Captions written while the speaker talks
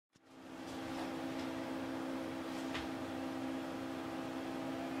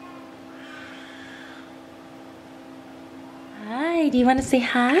Do you want to say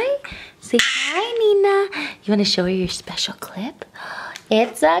hi? Say hi, Nina. You want to show her your special clip?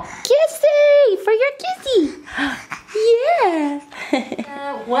 It's a kissy for your kissy.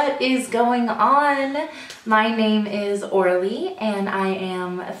 Yeah. What is going on? My name is Orly and I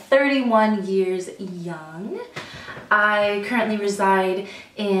am 31 years young. I currently reside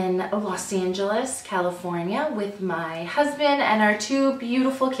in Los Angeles, California with my husband and our two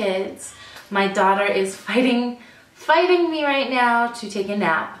beautiful kids. My daughter is fighting me right now to take a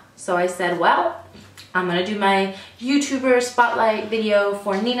nap. So I said, well, I'm gonna do my YouTuber spotlight video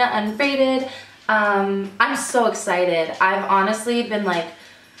for Nina Unrated. I'm so excited. I've honestly been like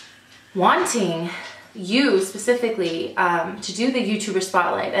wanting you specifically to do the YouTuber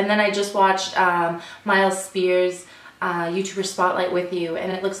spotlight, and then I just watched Miles Spears' YouTuber spotlight with you,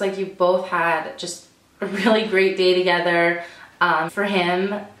 and it looks like you both had just a really great day together. For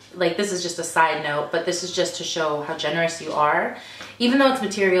him, like, this is just a side note, but this is just to show how generous you are. Even though it's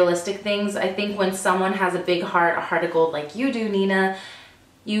materialistic things, I think when someone has a big heart, a heart of gold like you do, Nina,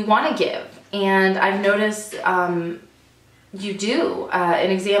 you want to give. And I've noticed you do. An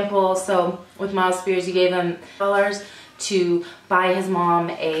example, so with Miles Spears, you gave him $10 to buy his mom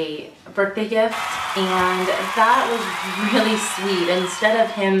a birthday gift, and that was really sweet. And instead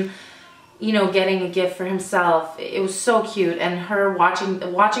of him, you know, getting a gift for himself, it was so cute. And her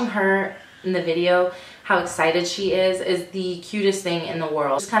watching her in the video, how excited she is the cutest thing in the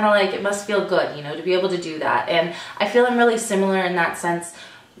world. It's kind of like, it must feel good, you know, to be able to do that. And I feel I'm really similar in that sense.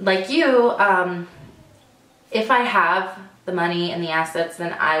 Like you, if I have the money and the assets,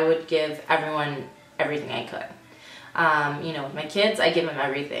 then I would give everyone everything I could. You know, with my kids, I give them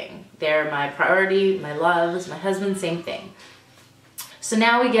everything. They're my priority, my loves, my husband, same thing. So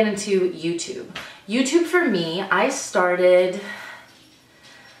now we get into YouTube. YouTube for me, I started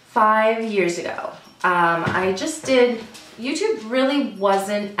 5 years ago. I just did, YouTube really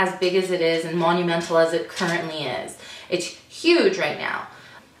wasn't as big as it is and monumental as it currently is. It's huge right now.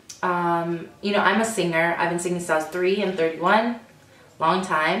 You know, I'm a singer. I've been singing since I was 3. I'm 31, long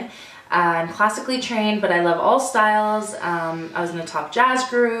time. I'm classically trained, but I love all styles. I was in a top jazz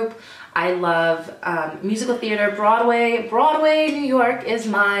group. I love musical theater, Broadway. Broadway, New York is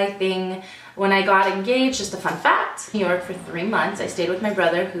my thing. When I got engaged, just a fun fact, New York for 3 months. I stayed with my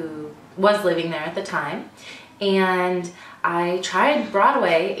brother who was living there at the time. And I tried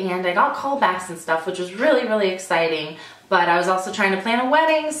Broadway and I got callbacks and stuff, which was really, really exciting. But I was also trying to plan a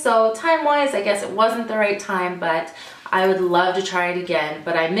wedding, so time-wise, I guess it wasn't the right time, but I would love to try it again.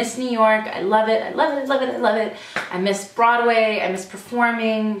 But I miss New York. I love it. I love it. I love it. I love it. I miss Broadway. I miss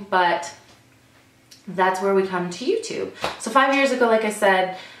performing, but that's where we come to YouTube. So 5 years ago, like I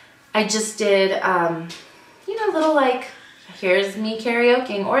said, I just did, you know, little like, here's me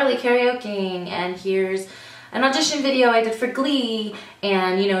karaokeing, Orly karaokeing, and here's an audition video I did for Glee,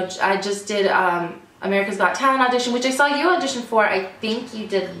 and, you know, I just did America's Got Talent audition, which I saw you audition for, I think you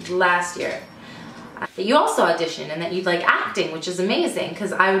did last year. That you also auditioned and that you like acting, which is amazing,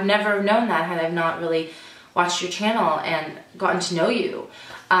 because I would never have known that had I not really watched your channel and gotten to know you.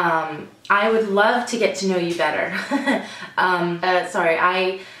 I would love to get to know you better. Sorry,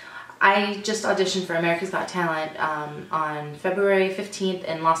 I just auditioned for America's Got Talent on February 15th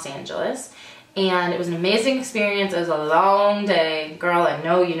in Los Angeles, and it was an amazing experience. It was a long day. Girl, I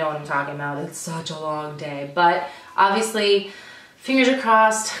know you know what I'm talking about. It's such a long day, but obviously fingers are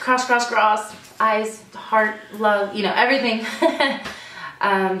crossed, cross, cross, cross, eyes, heart, love, you know, everything.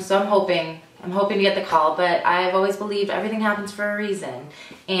 So I'm hoping to get the call, but I've always believed everything happens for a reason.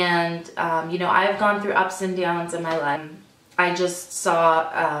 And, you know, I've gone through ups and downs in my life. I just saw,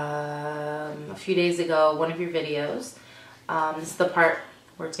 a few days ago, one of your videos. This is the part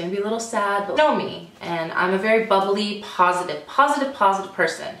where it's gonna be a little sad, but you know me, and I'm a very bubbly, positive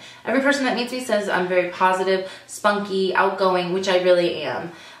person. Every person that meets me says I'm very positive, spunky, outgoing, which I really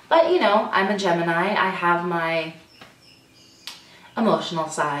am. But, you know, I'm a Gemini. I have my emotional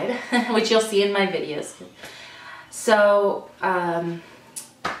side, which you'll see in my videos. So,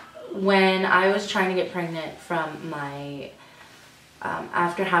 when I was trying to get pregnant from my,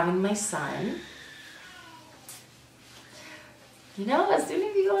 after having my son, you know, as soon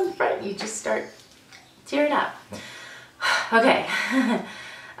as you go in front, you just start tearing up. Okay.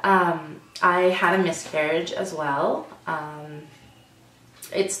 I had a miscarriage as well.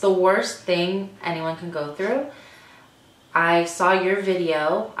 It's the worst thing anyone can go through. I saw your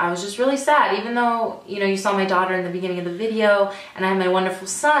video. I was just really sad, even though, you know, you saw my daughter in the beginning of the video and I have my wonderful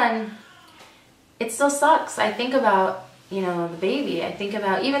son. It still sucks. I think about, you know, the baby. I think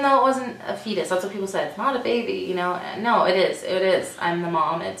about, even though it wasn't a fetus, that's what people said, it's not a baby, you know. No, it is. It is. I'm the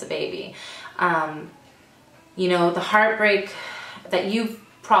mom. It's a baby. You know, the heartbreak that you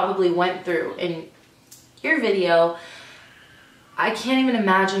probably went through in your video. I can't even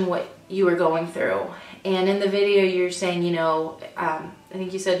imagine what you were going through. And in the video you're saying, you know, I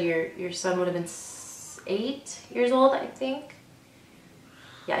think you said your son would have been 8 years old, I think.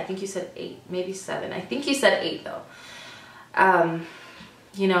 Yeah, I think you said 8, maybe 7. I think you said 8 though.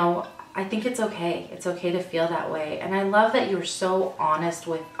 You know, I think it's okay. It's okay to feel that way. And I love that you're so honest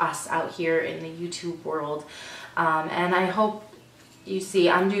with us out here in the YouTube world. And I hope you see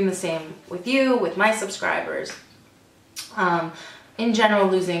I'm doing the same with you, with my subscribers. In general,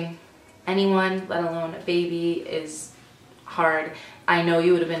 losing anyone, let alone a baby, is hard. I know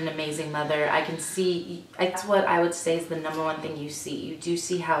you would have been an amazing mother. I can see, that's what I would say is the #1 thing you see. You do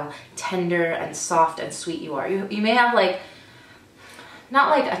see how tender and soft and sweet you are. You may have like, not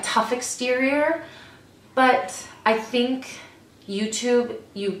like a tough exterior, but I think YouTube,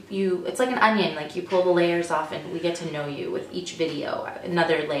 it's like an onion, like you pull the layers off and we get to know you with each video.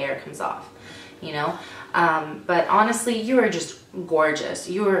 Another layer comes off, you know? But honestly, you are just gorgeous.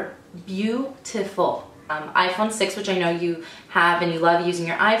 You are beautiful. iPhone 6, which I know you have and you love using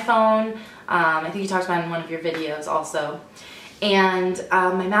your iPhone. I think you talked about it in one of your videos also. And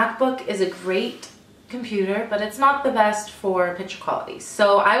my MacBook is a great computer, but it's not the best for picture quality.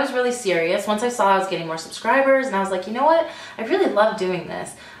 So I was really serious once I saw I was getting more subscribers, and I was like, you know what? I really love doing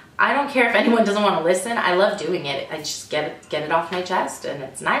this. I don't care if anyone doesn't want to listen. I love doing it. I just get it off my chest, and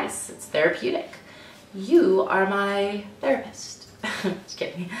it's nice. It's therapeutic. You are my therapist. Just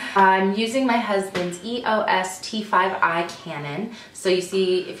kidding. I'm using my husband's EOS T5i Canon. So you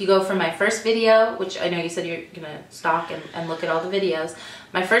see, if you go from my first video, which I know you said you're gonna stalk and look at all the videos,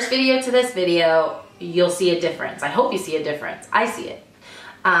 my first video to this video, you'll see a difference. I hope you see a difference. I see it.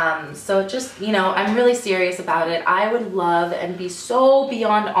 So just, you know, I'm really serious about it. I would love and be so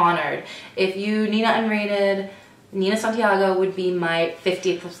beyond honored if you, Nina Unrated, Nina Santiago, would be my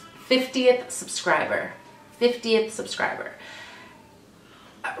 50th subscriber. 50th subscriber.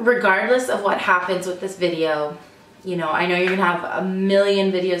 Regardless of what happens with this video, you know, I know you're gonna have a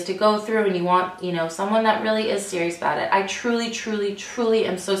million videos to go through and you want, you know, someone that really is serious about it. I truly, truly, truly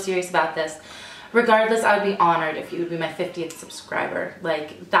am so serious about this. Regardless, I would be honored if you would be my 50th subscriber.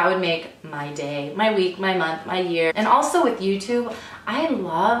 Like, that would make my day, my week, my month, my year. And also with YouTube, I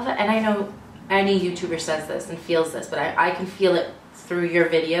love, and I know any YouTuber says this and feels this, but I can feel it through your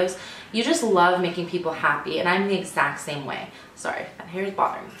videos. You just love making people happy, and I'm the exact same way. Sorry, that hair is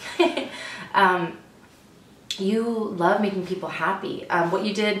bothering me. You love making people happy. What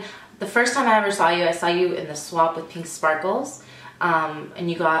you did, the first time I ever saw you in the swap with Pink Sparkles. And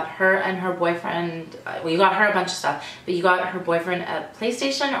you got her and her boyfriend, well, you got her a bunch of stuff, but you got her boyfriend a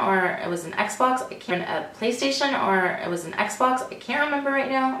PlayStation, or it was an Xbox. I can't, a PlayStation, or it was an Xbox. I can't remember right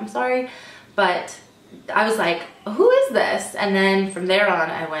now, I'm sorry. But I was like, who is this? And then from there on,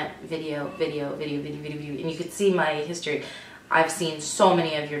 I went video, video, video, video, video, video, and you could see my history. I've seen so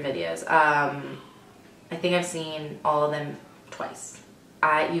many of your videos. I think I've seen all of them twice.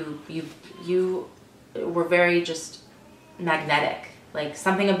 You were very just magnetic. Like,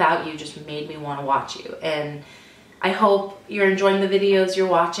 something about you just made me want to watch you, and I hope you're enjoying the videos you're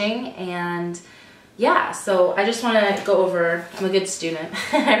watching. And yeah, so I just want to go over, I'm a good student.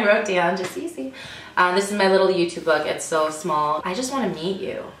 I wrote down, just easy. This is my little YouTube book. It's so small. I just want to meet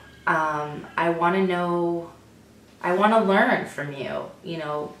you. I want to know, I want to learn from you, you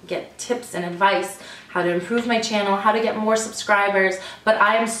know, get tips and advice, how to improve my channel, how to get more subscribers. But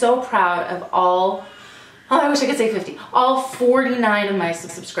I am so proud of all, oh, I wish I could say 50, all 49 of my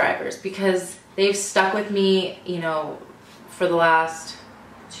subscribers, because they've stuck with me, you know, for the last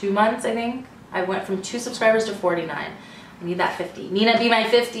 2 months, I think. I went from 2 subscribers to 49. I need that 50. Nina, be my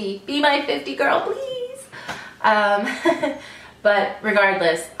 50. Be my 50, girl, please. But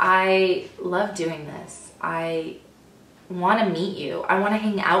regardless, I love doing this. I want to meet you. I want to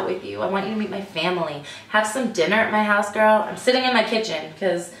hang out with you. I want you to meet my family. Have some dinner at my house, girl. I'm sitting in my kitchen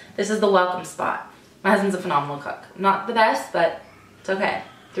because this is the welcome spot. My husband's a phenomenal cook. Not the best, but it's okay.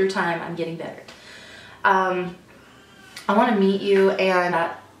 Through time, I'm getting better. I want to meet you,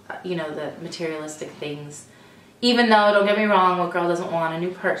 and you know, the materialistic things. Even though, don't get me wrong, what girl doesn't want a new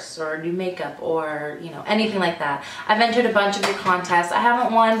purse or new makeup or, you know, anything like that. I've entered a bunch of your contests. I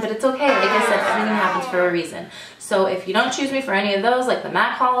haven't won, but it's okay. Like I said, everything happens for a reason. So if you don't choose me for any of those, like the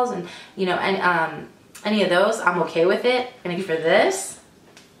Mac hauls and, you know, any of those, I'm okay with it. And for this,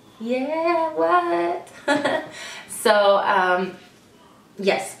 yeah, what? So,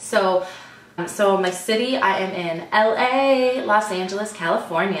 yes, so my city, I am in LA, Los Angeles,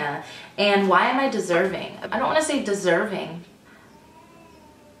 California. And why am I deserving? I don't want to say deserving.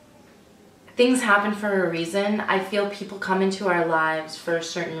 I things happen for a reason. I feel people come into our lives for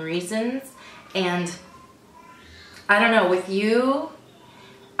certain reasons, and I don't know, with you,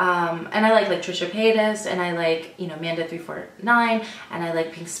 and I like Trisha Paytas, and I like, you know, Amanda349, and I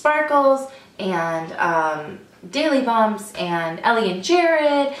like Pink Sparkles, and Daily Bumps, and Ellie and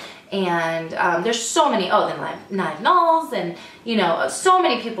Jared, and there's so many, oh, then Live Nulls, and, you know, so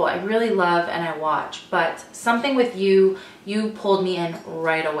many people I really love and I watch. But something with you, you pulled me in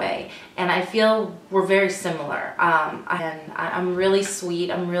right away, and I feel we're very similar. And I'm really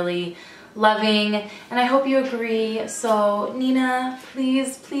sweet, I'm really loving, and I hope you agree. So Nina,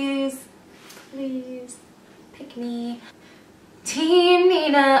 please, please, please pick me. Team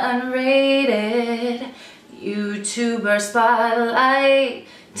Nina Unrated, YouTuber Spotlight.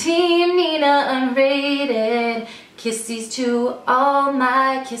 Team Nina Unrated, kisses to all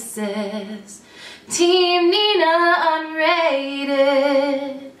my kisses. Team Nina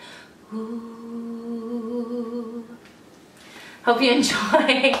Unrated. Ooh. Hope you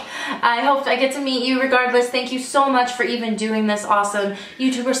enjoy. I hope I get to meet you regardless. Thank you so much for even doing this awesome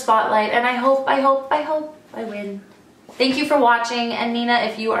YouTuber Spotlight, and I hope I win. Thank you for watching, and Nina,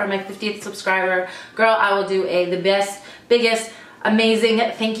 if you are my 50th subscriber, girl, I will do the best, biggest, amazing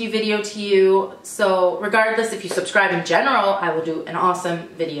thank you video to you. So regardless if you subscribe in general, I will do an awesome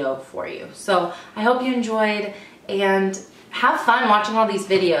video for you. So I hope you enjoyed, and have fun watching all these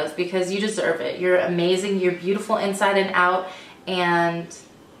videos because you deserve it. You're amazing, you're beautiful inside and out, and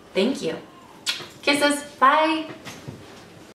thank you. Kisses, bye.